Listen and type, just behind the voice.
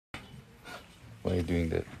Why are you doing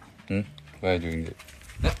that? Why are you doing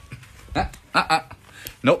that?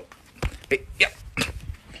 No. Hey, yeah.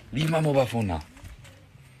 Leave my mobile phone now.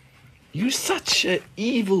 You're such an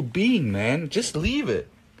evil being, man. Just leave it.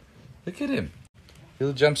 Look at him.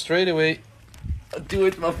 He'll jump straight away. I'll do it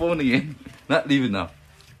with my phone again. Not leave it now.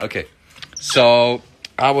 Okay. So,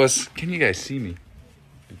 can you guys see me?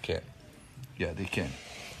 You can. Yeah, they can.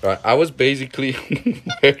 Right, I was basically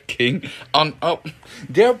working on... Oh,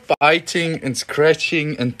 they're biting and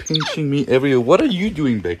scratching and pinching me everywhere. What are you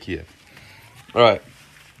doing back here? All right.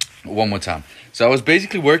 One more time. So I was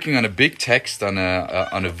basically working on a big text on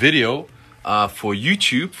a video for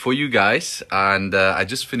YouTube for you guys, and I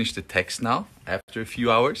just finished the text now after a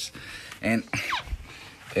few hours, and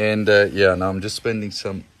yeah, now I'm just spending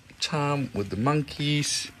some time with the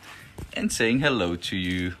monkeys and saying hello to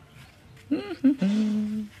you.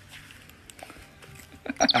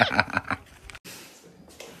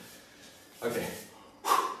 Okay.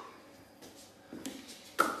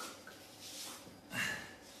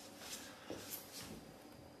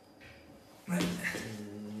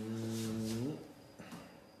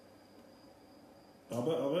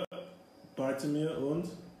 Aber, beite mir und...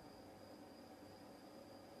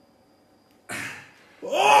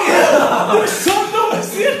 Oh! Ja! Du bist so dumm,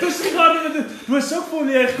 du hast so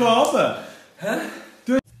gefunden, ich gehe runter. Hä?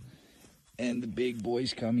 And the big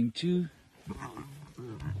boy's coming too.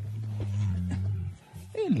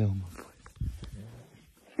 Hello, my boy.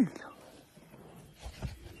 Hello.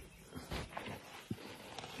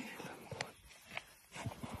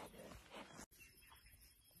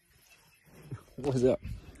 What's up?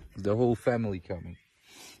 The whole family coming.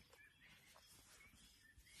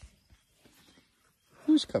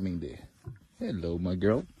 Who's coming there? Hello, my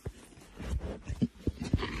girl.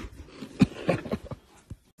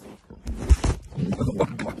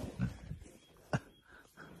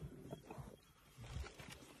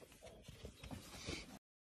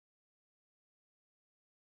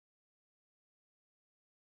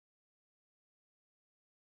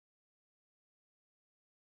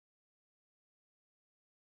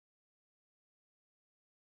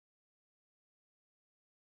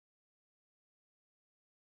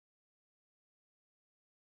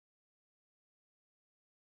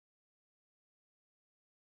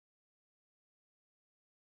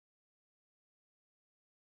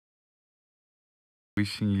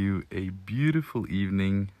 Wishing you a beautiful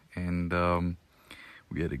evening, and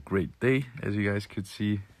we had a great day, as you guys could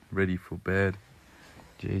see. Ready for bed.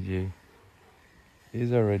 JJ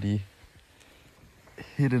is already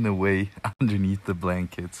hidden away underneath the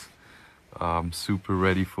blankets, super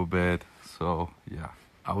ready for bed. So yeah,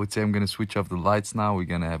 I would say I'm gonna switch off the lights now. We're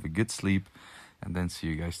gonna have a good sleep and then see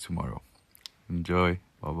you guys tomorrow. Enjoy.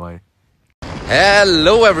 Bye bye.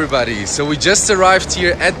 Hello everybody, so we just arrived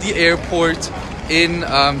here at the airport in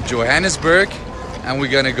Johannesburg, and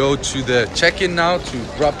we're gonna go to the check-in now to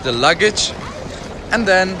drop the luggage, and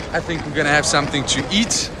then I think we're gonna have something to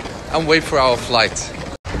eat and wait for our flight.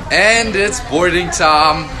 And it's boarding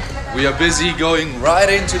time. We are busy going right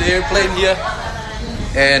into the airplane here,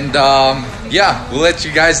 and yeah, we'll let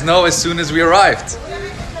you guys know as soon as we arrived.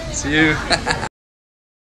 See you.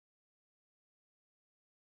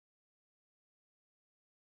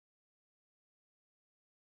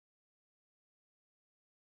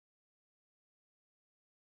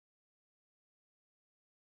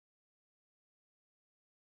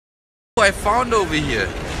 I found over here.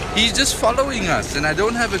 He's just following us, and I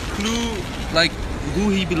don't have a clue like who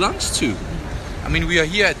he belongs to. I mean, we are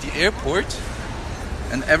here at the airport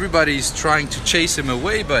and everybody's trying to chase him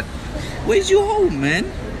away, but where's your home, man?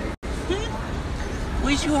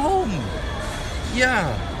 Where's your home?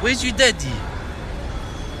 Yeah, where's your daddy?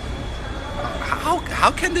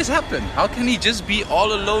 How can this happen? How can he just be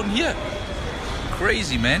all alone here?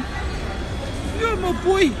 Crazy, man. You're my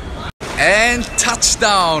boy. And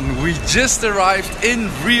touchdown! We just arrived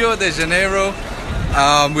in Rio de Janeiro.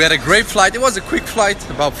 We had a great flight. It was a quick flight,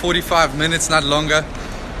 about 45 minutes, not longer.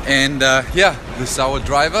 And yeah, this is our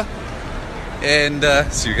driver. And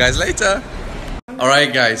see you guys later.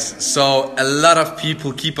 Alright guys, so a lot of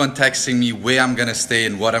people keep on texting me where I'm gonna stay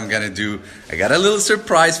and what I'm gonna do. I got a little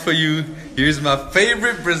surprise for you. Here's my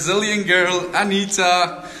favorite Brazilian girl,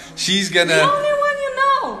 Anita. She's gonna... The only one you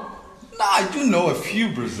know. Nah, I do know a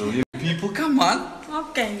few Brazilian people, come on.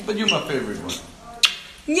 Okay. But you're my favorite one.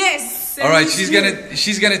 Yes. Alright, she's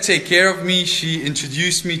gonna take care of me. She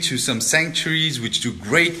introduced me to some sanctuaries which do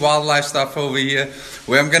great wildlife stuff over here,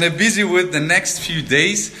 where I'm gonna busy with the next few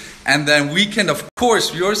days. And then weekend, of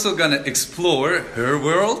course, we're also gonna explore her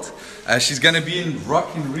world. She's gonna be in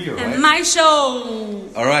Rock in Rio, right? And my show.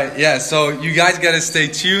 All right, yeah. So you guys gotta stay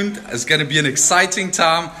tuned. It's gonna be an exciting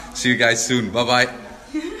time. See you guys soon. Bye bye.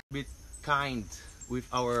 Bit kind with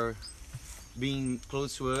our being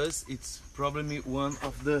close to us. It's probably one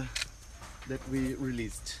of the that we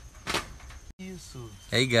released.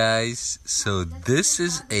 Hey guys, so this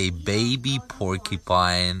is a baby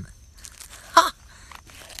porcupine. Ha!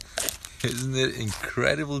 Isn't it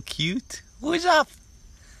incredible cute? What's up?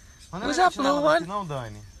 What's up, little one?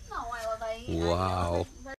 Wow.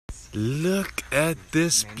 Look at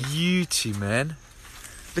this beauty, man.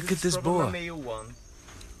 Look at this boa.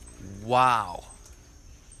 Wow.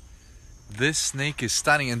 This snake is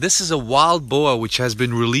stunning, and this is a wild boa which has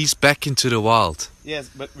been released back into the wild. Yes,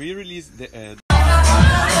 but we released the. Hey,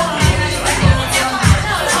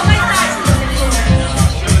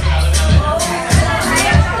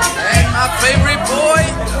 my favorite boy.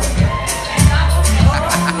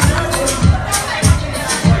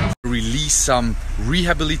 Release some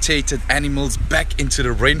rehabilitated animals back into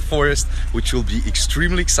the rainforest, which will be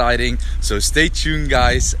extremely exciting. So stay tuned,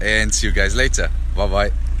 guys, and see you guys later. Bye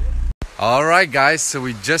bye. Alright guys, so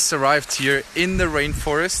we just arrived here in the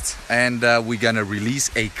rainforest, and we're gonna release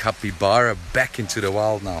a capybara back into the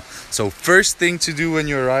wild now. So first thing to do when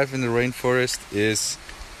you arrive in the rainforest is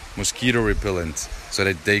mosquito repellent, so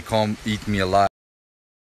that they can't eat me alive.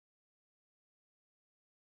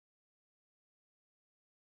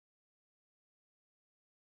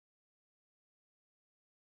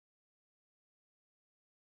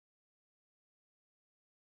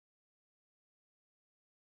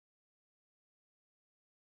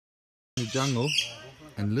 The jungle,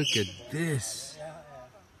 and look at this.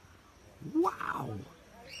 Wow,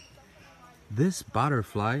 this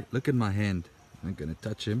butterfly, look at my hand, I'm not gonna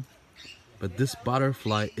touch him, but this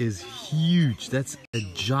butterfly is huge. That's a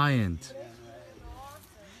giant.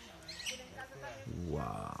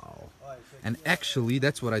 Wow. And actually,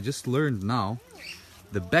 that's what I just learned now.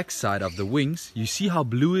 The backside of the wings, you see how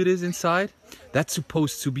blue it is inside? That's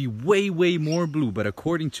supposed to be way more blue, but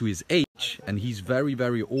according to his age, and he's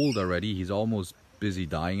very old already, he's almost busy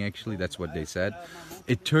dying actually, that's what they said,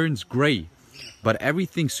 it turns gray. But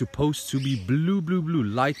everything's supposed to be blue,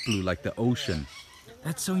 light blue, like the ocean.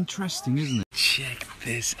 That's so interesting, isn't it? Check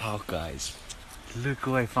this out, guys. Look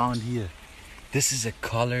who I found here. This is a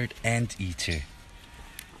collared anteater.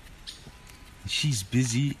 She's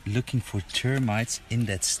busy looking for termites in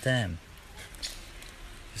that stem.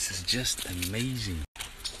 This is just amazing.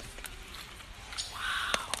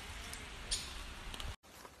 Wow.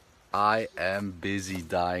 I am busy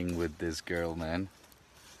dying with this girl, man.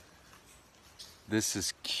 This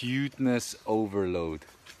is cuteness overload.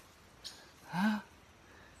 Huh?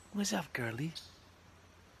 What's up, girlie?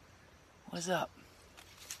 What's up?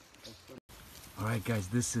 Alright guys,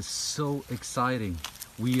 this is so exciting.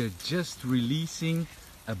 We are just releasing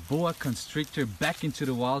a boa constrictor back into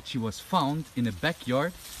the wild. She was found in a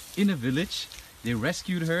backyard in a village. They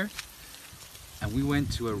rescued her, and we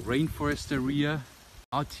went to a rainforest area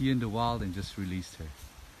out here in the wild and just released her.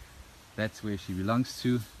 That's where she belongs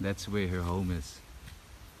to. That's where her home is.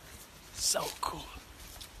 So cool.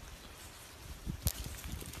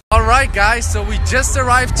 Alright guys, so we just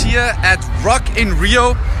arrived here at Rock in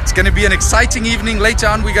Rio. It's gonna be an exciting evening. Later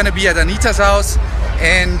on we're gonna be at Anita's house,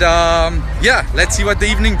 and yeah, let's see what the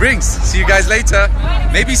evening brings. See you guys later.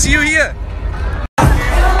 Maybe see you here.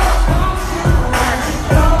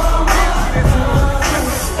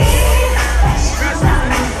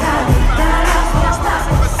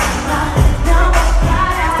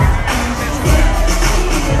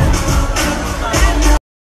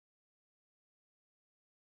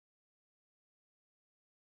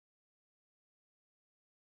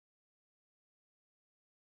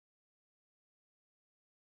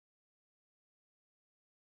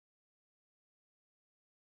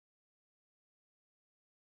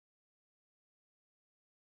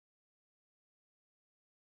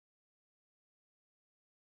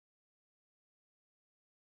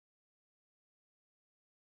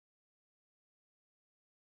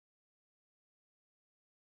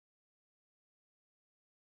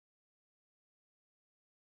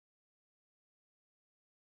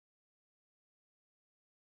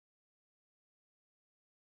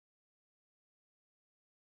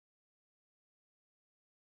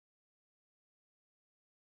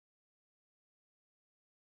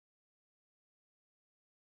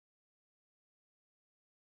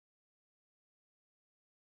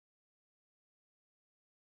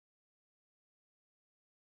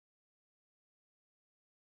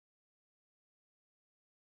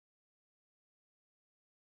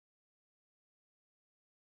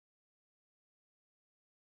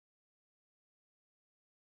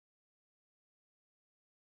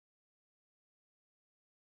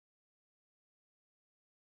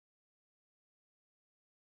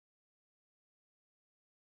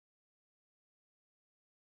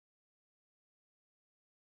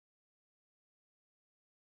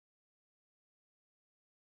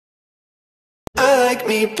 like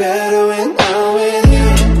me better when I'm with you.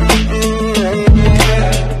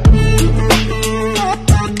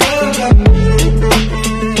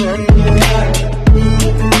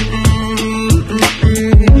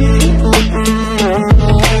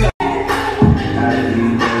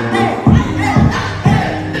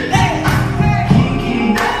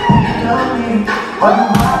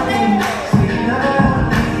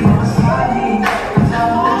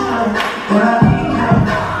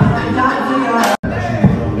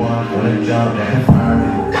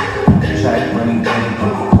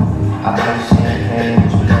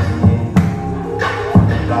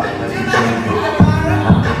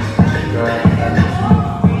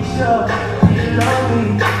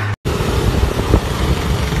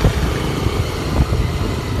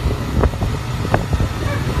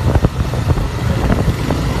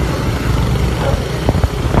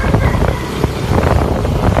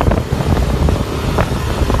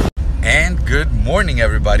 Good morning,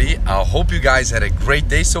 everybody. I hope you guys had a great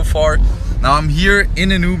day so far. Now I'm here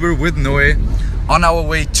in an Uber with Noe on our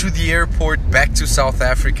way to the airport back to South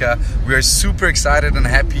Africa. We are super excited and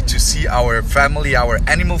happy to see our family, our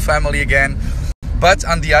animal family again. But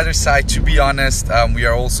on the other side, to be honest, we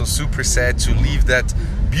are also super sad to leave that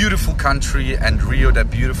beautiful country and Rio,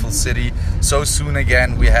 that beautiful city, so soon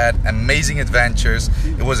again. We had amazing adventures.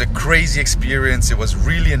 It was a crazy experience. It was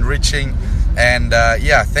really enriching. And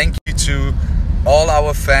yeah, thank you to all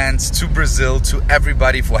our fans, to Brazil, to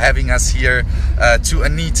everybody for having us here, to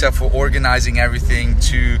Anita for organizing everything,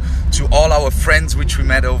 to all our friends which we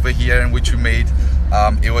met over here and which we made.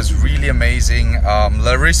 It was really amazing.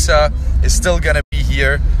 Larissa is still gonna be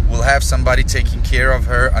here. We'll have somebody taking care of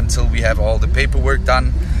her until we have all the paperwork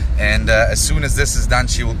done. And as soon as this is done,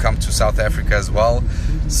 she will come to South Africa as well.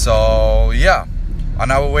 So yeah, on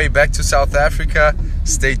our way back to South Africa,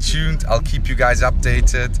 stay tuned. I'll keep you guys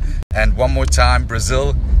updated. And one more time,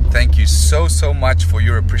 Brazil, thank you so much for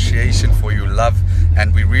your appreciation, for your love,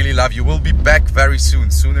 and we really love you. We'll be back very soon,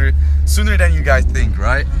 sooner than you guys think,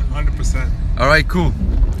 right? 100%. All right, cool.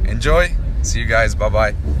 Enjoy. See you guys. Bye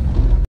bye.